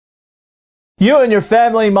You and your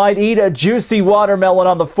family might eat a juicy watermelon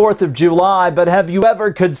on the 4th of July, but have you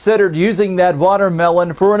ever considered using that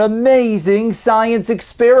watermelon for an amazing science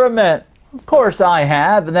experiment? Of course I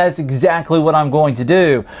have, and that's exactly what I'm going to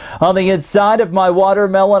do. On the inside of my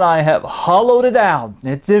watermelon, I have hollowed it out.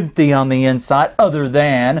 It's empty on the inside, other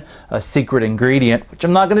than a secret ingredient, which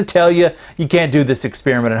I'm not going to tell you. You can't do this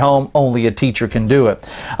experiment at home. Only a teacher can do it.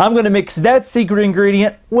 I'm going to mix that secret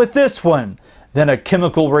ingredient with this one. Then a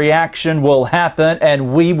chemical reaction will happen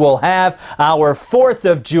and we will have our 4th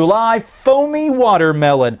of July foamy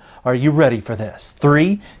watermelon. Are you ready for this?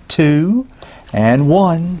 3, 2, and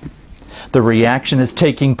 1. The reaction is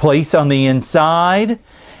taking place on the inside,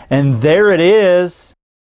 and there it is.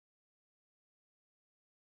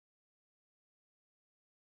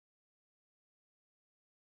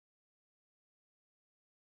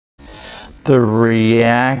 The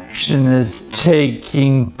reaction is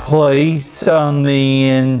taking place on the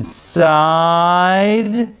inside.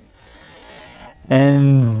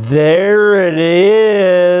 And there it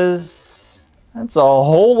is. That's a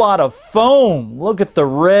whole lot of foam. Look at the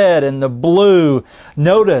red and the blue.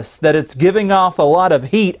 Notice that it's giving off a lot of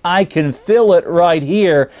heat. I can feel it right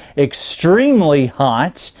here. Extremely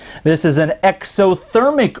hot. This is an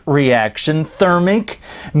exothermic reaction. Thermic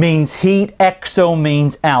means heat. Exo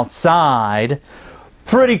means outside.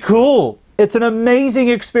 Pretty cool. It's an amazing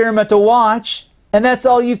experiment to watch. And that's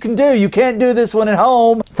all you can do. You can't do this one at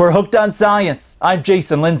home. For Hooked on Science, I'm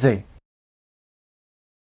Jason Lindsay.